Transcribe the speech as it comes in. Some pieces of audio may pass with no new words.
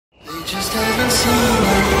Hey,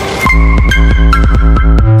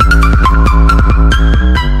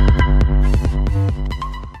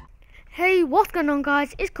 what's going on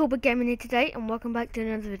guys, it's Cobra Gaming here today and welcome back to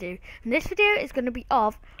another video. And this video is going to be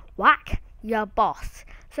of Whack Your Boss.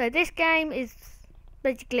 So this game is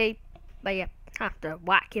basically where you have to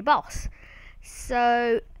whack your boss.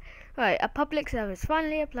 So, right, a public service,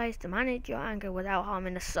 finally a place to manage your anger without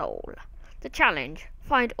harming a soul. The challenge,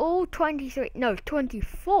 find all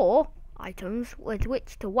 24 items with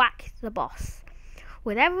which to whack the boss.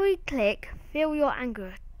 With every click, feel your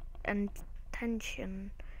anger and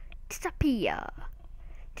tension disappear.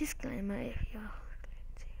 Disclaimer if you're...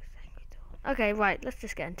 Okay, right, let's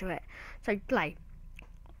just get into it. So, play.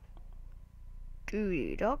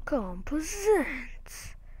 Judy.com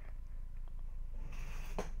presents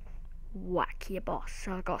Whack Your Boss.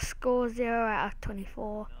 So I got score 0 out of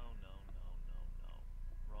 24. No.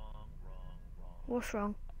 Wrong. What's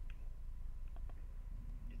wrong?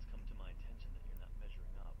 It's come to my attention that you're not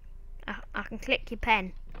measuring up. I can click your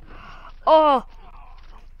pen. Oh!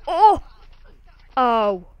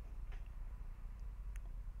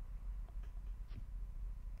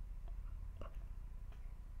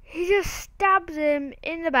 He just stabs him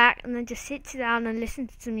in the back and then just sits down and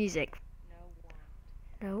listens to music.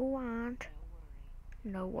 No want.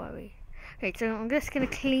 No worry. Okay, so I'm just gonna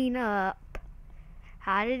clean up.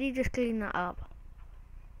 How did he just clean that up?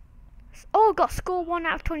 Oh, got score 1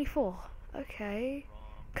 out of 24. Okay.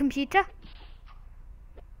 Computer.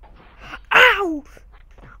 Ow!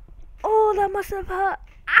 Oh, that must have hurt.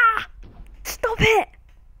 Ah! Stop it!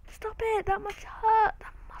 Stop it! That must hurt.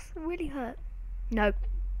 That must really hurt. No.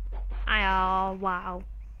 Oh, wow.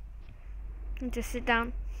 And just sit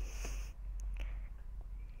down.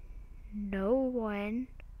 No when.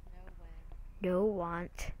 No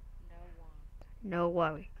want. No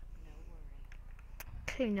worry.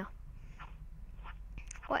 Cleaner.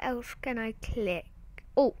 What else can I click?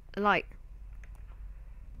 Oh, light.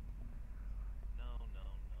 No.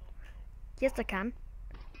 Yes, I can.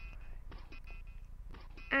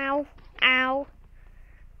 Ow. Ow.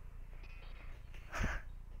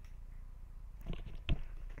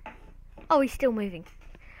 Oh, he's still moving.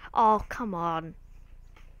 Oh, come on.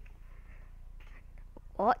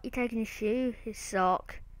 What? You're taking his shoe? His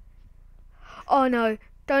sock? Oh no,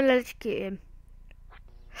 don't electrocute him.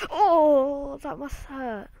 Oh, that must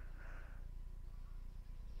hurt.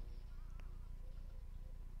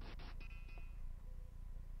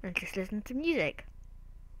 And just listen to music.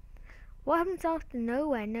 What happens after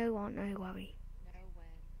nowhere, no want, no worry?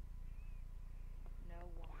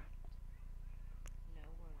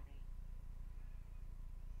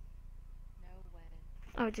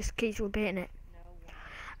 Oh, it just keeps repeating it.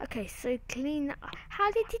 Okay, so clean that up. How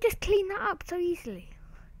did you just clean that up so easily?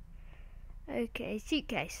 Okay,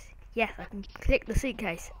 suitcase. Yes, I can click the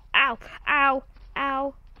suitcase. Ow, ow,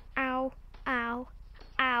 ow, ow, ow,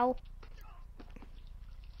 ow.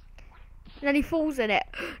 And then he falls in it.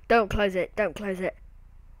 Don't close it, don't close it.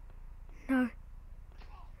 No.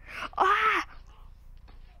 Ah!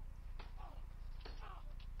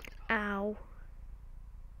 Ow.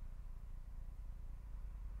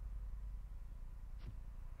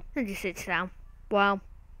 And he sits down. Well,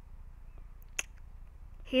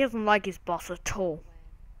 he doesn't like his boss at all.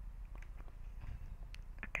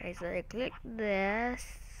 Okay, so I click this.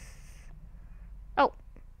 Oh!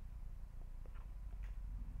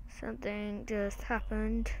 Something just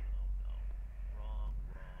happened. Wrong.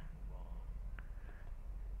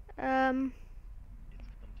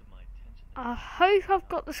 It's come to my attention that I hope I've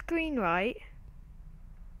got the screen right.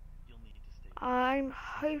 you'll need to stay I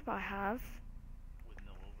hope I have. with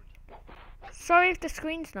no overtime. Sorry if the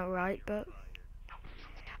screen's not right, but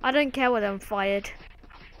I don't care whether I'm fired.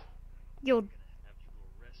 You're... Have you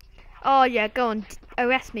arrested? Oh yeah, go on,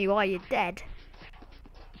 arrest me while you're dead.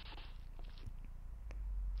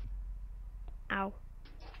 Ow.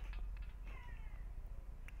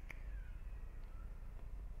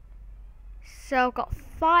 So I've got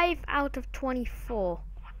 5 out of 24.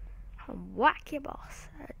 And Whack Your Boss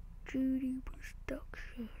at Judy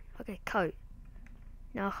Production. Okay, coat.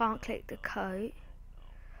 No, I can't click the coat.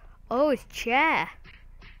 Oh, it's chair.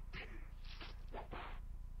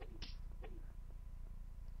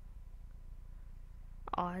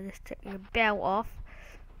 Oh, I just took your belt off.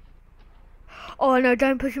 Oh no,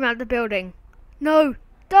 don't push him out of the building. No,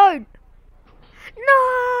 don't.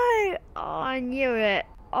 No! Oh, I knew it.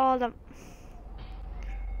 Oh, the...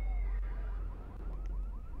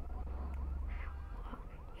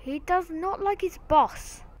 He does not like his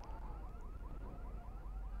boss.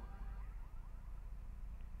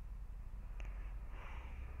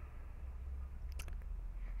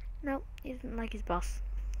 No, he doesn't like his boss.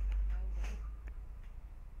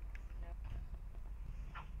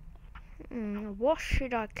 What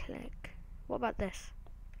should I click? What about this?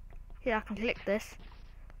 Yeah, I can click this.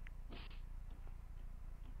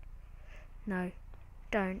 No,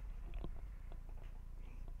 don't.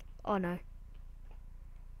 Oh no.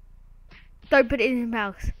 Don't put it in your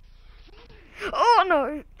mouth. Oh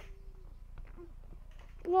no!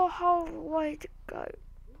 What whole way to go?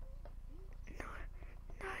 No,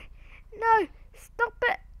 no, no! Stop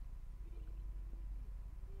it!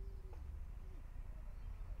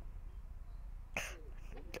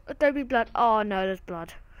 Don't be blood. Oh no, there's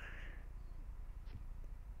blood.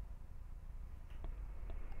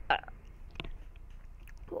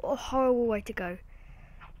 What a horrible way to go.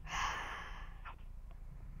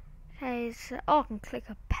 Okay, so, oh, I can click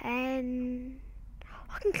a pen.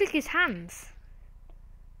 I can click his hands.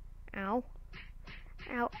 Ow.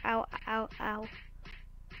 Ow, ow, ow, ow.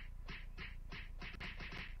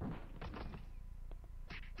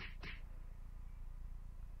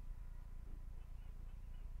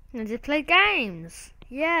 And just play games.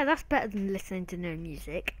 Yeah, that's better than listening to no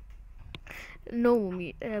music.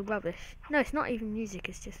 Normal rubbish. No, it's not even music,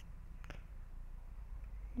 it's just...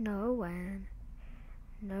 No one.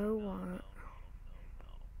 No one.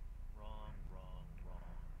 Wrong, wrong,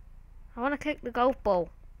 wrong. I want to click the golf ball.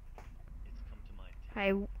 It's come to my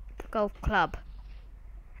attention. Hey, the golf club.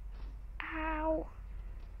 Ow.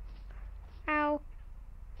 Ow.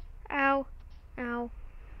 Ow. Ow.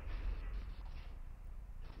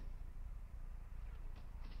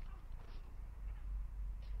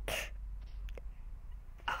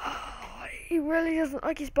 Oh, he really doesn't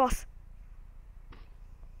like his boss.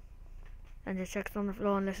 And just checks on the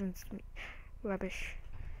floor and listens to rubbish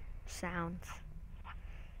sounds.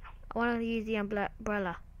 I want to use the umbrella.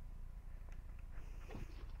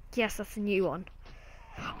 Yes, that's a new one.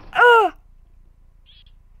 Ah!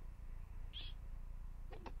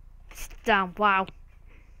 It's down. Wow.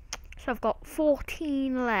 So I've got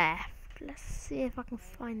 14 left. Let's see if I can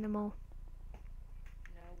find them all.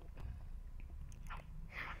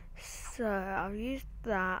 So I'll use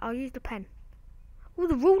that. I'll use the pen. Oh,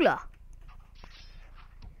 the ruler.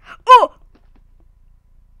 Oh!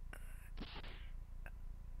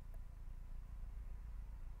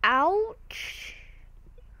 Ouch.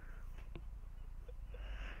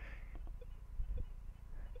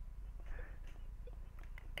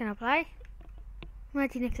 Can I play?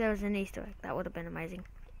 Imagine if there was an Easter egg. That would have been amazing.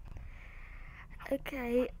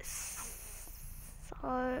 Okay. So,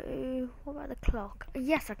 what about the clock?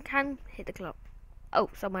 Yes, I can hit the clock. Oh,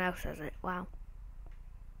 someone else says it. Wow.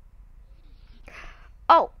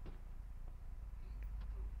 Oh!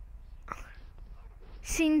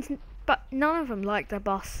 Seems, but none of them like their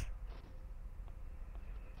boss.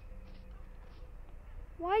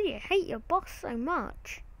 Why do you hate your boss so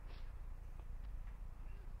much?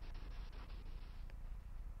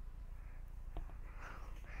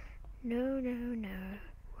 No, no, no.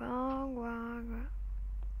 Wrong, wrong, wrong.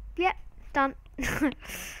 Yep, done.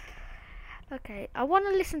 Okay, I want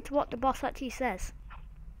to listen to what the boss actually says.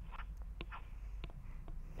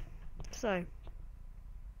 So.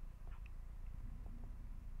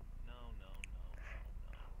 No, no, no,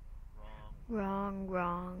 no, no. Wrong, Wrong.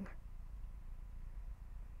 wrong.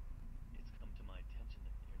 It's come to my attention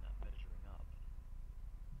that you're not measuring up.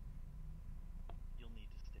 You'll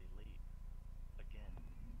need to stay late. Again.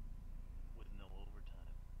 With no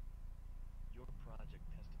overtime. Your project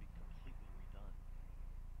has to be completely redone.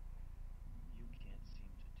 You can't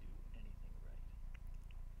seem to do anything right.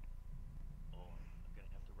 Oh, I'm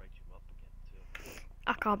gonna have to write you up again, too.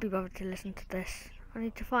 I can't be bothered to listen to this. I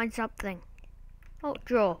need to find something. Oh,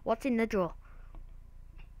 drawer. What's in the drawer?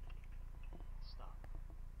 Stop. Have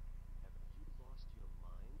you lost your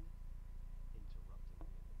mind? Interrupting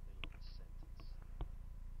me in the middle of a sentence.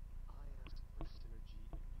 I asked for synergy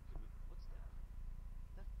and you give me... What's that?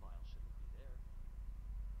 That file shouldn't be there.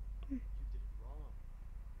 You did it wrong.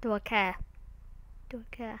 Do I care? Do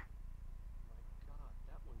I care? My God,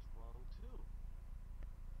 that one's wrong too.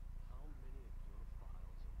 How many of your files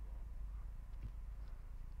are wrong?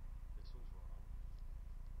 This one's wrong.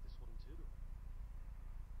 This one too.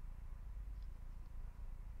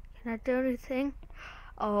 Can I do anything?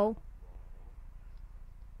 Oh.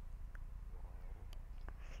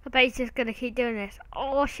 I bet he's just gonna keep doing this.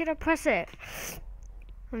 Oh, should I press it?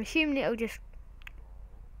 I'm assuming it'll just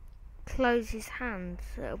close his hands,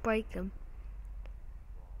 so it'll break them.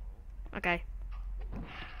 Okay.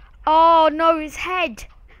 Oh no, his head!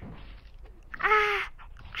 Ah!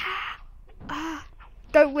 Ah! Ah!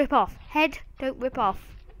 Don't whip off. Head, don't whip off.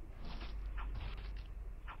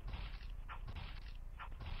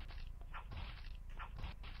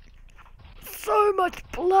 so much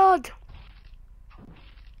blood.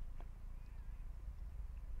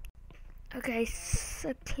 Okay,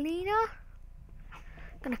 so cleaner.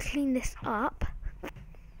 Gonna clean this up.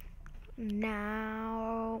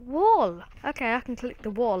 Now, wall. Okay, I can click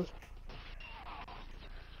the wall.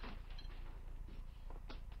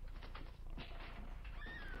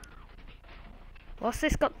 What's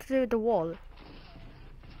this got to do with the wall?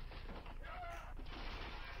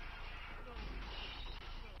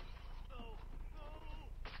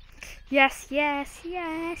 Yes, yes,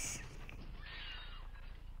 yes.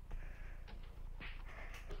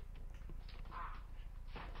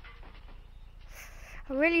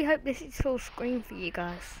 I really hope this is full screen for you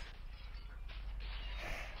guys.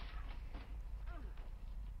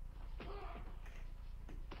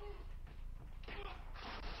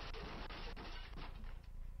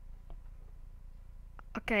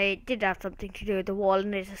 Okay, it did have something to do with the wall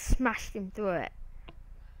and it just smashed him through it.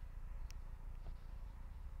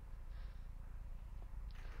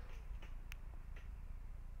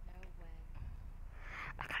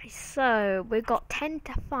 Okay, so we've got 10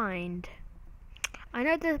 to find. I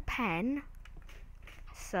know there's a pen,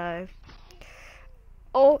 so...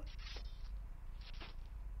 Oh!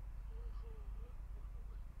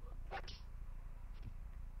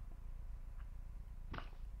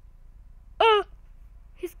 Oh!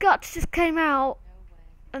 His guts just came out,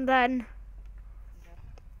 and then...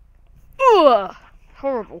 Ugh!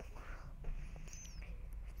 Horrible.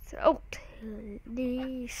 So, oh,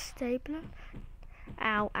 the stapler.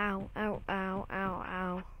 Ow, ow, ow, ow, ow,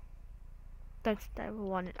 ow. Don't ever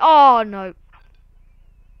want it. Oh, no.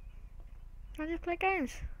 I just play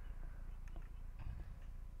games.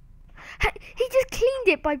 He just cleaned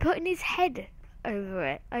it by putting his head over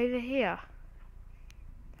it, over here.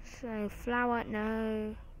 So, flour,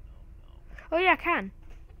 no. Oh, yeah, I can.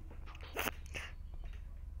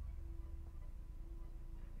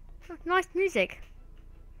 Oh, nice music.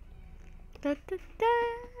 Da, da, da,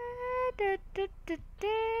 da, da, da,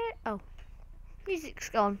 da. Oh, music's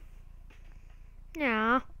gone.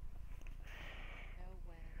 Yeah.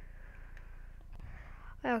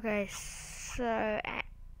 Okay, so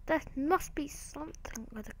there must be something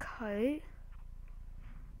with a code.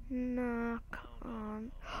 No, I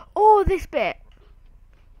can't. Oh, this bit.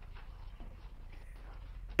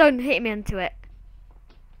 Don't hit me into it.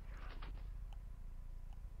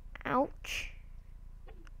 Ouch.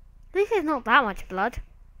 This is not that much blood.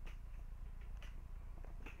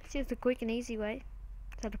 It's just a quick and easy way.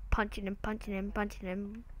 Instead of punching him, punching him, punching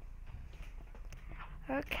him.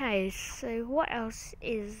 Okay, so what else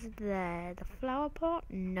is there? The flower pot?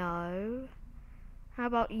 No. How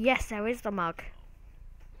about, yes, there is the mug.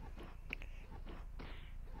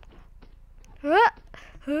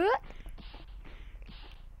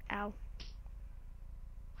 Ow.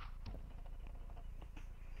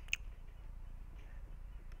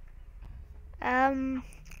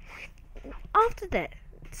 After that,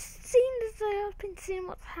 seeing as though I've been seeing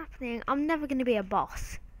what's happening, I'm never going to be a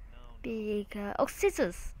boss. Because, oh,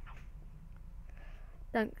 scissors.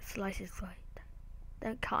 Don't slice his throat.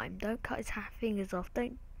 Don't cut him. Don't cut his fingers off.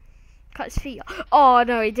 Don't cut his feet off. Oh,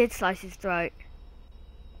 no, he did slice his throat.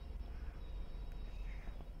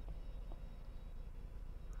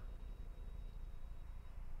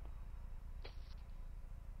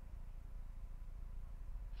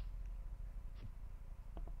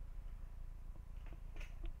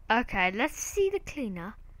 Okay, let's see the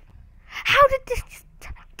cleaner. How did this...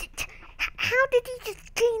 How did he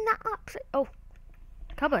just clean that up? Oh,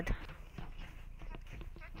 cupboard.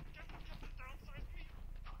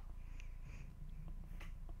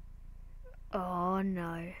 Oh,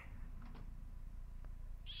 no.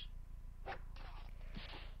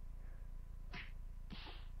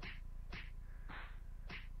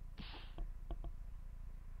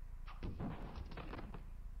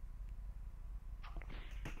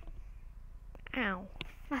 Ow.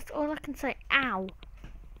 That's all I can say. Ow.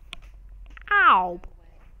 Ow.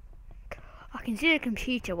 I can see the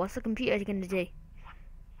computer. What's the computer going to do?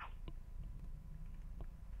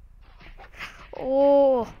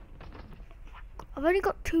 Oh. I've only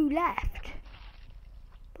got 2 left.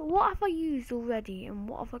 But what have I used already and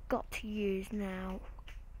what have I got to use now?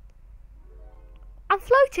 I'm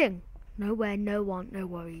floating. Nowhere, no one, no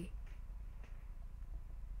worry.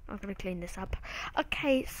 I'm gonna clean this up.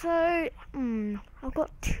 Okay, so I've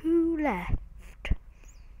got 2 left.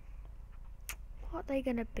 What are they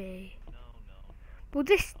gonna be? Well,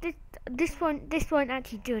 this won't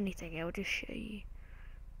actually do anything. It'll just show you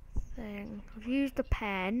thing. I've used the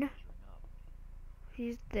pen. I've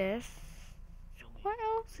used this. What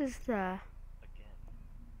else is there?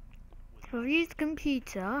 I've used the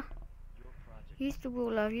computer. Use the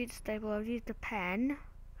ruler, I've used the staple, I've used the pen.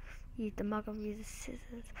 Use the mug, I've used the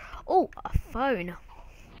scissors. Oh, a phone.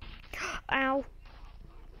 Ow.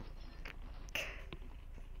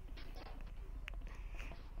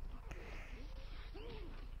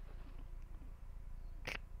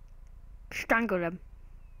 Strangle him.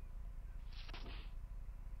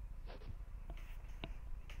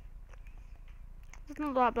 There's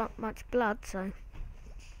not that much blood, so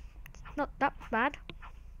it's not that bad.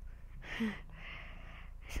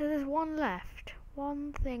 So there's one left.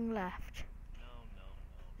 One thing left. No.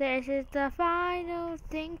 This is the final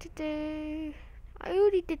thing to do. I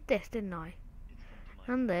already did this, didn't I? It's come to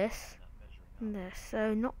my And this. not measuring And this.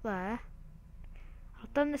 So not there.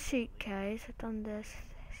 I've done the suitcase. I've done this.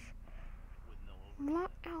 with no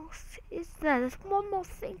What else is there? There's one more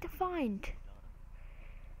thing to find. done.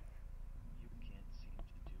 You can't seem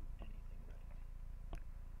to do anything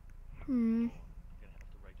right. Hmm. I'm gonna have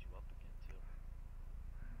to write you up again too.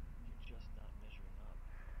 You're just not measuring up.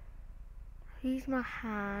 Use my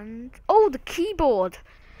hand. Oh, the keyboard.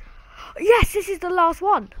 Yes, this is the last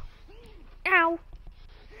one. Ow.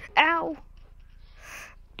 Ow.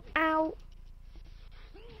 Ow.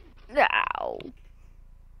 Ow.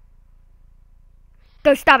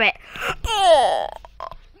 Go stab it. Oh.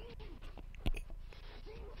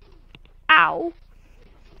 Ow.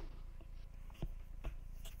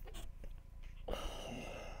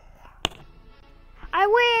 I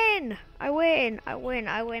win! I win! I win!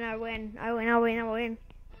 I win! I win! I win! I win! I win!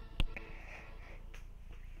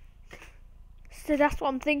 So that's what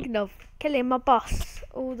I'm thinking of. Killing my boss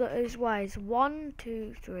all those ways. 1,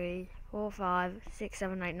 2, 3, 4, 5, 6,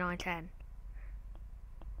 7, 8, 9, 10.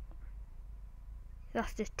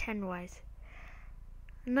 That's just 10 ways.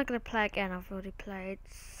 I'm not gonna play again, I've already played.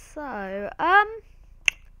 So,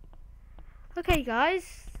 okay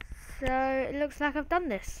guys. So it looks like I've done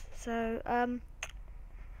this. So,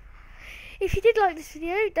 if you did like this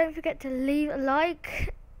video, don't forget to leave a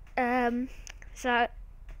like. So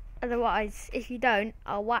otherwise, if you don't,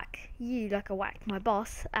 I'll whack you like I whacked my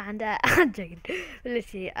boss. And I'm joking. But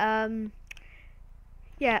literally,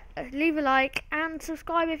 yeah, leave a like and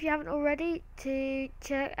subscribe if you haven't already to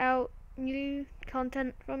check out new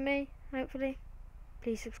content from me. Hopefully,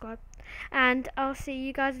 please subscribe, and I'll see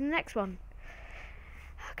you guys in the next one.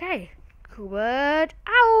 Okay, Coolbird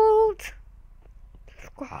out.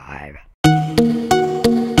 Subscribe.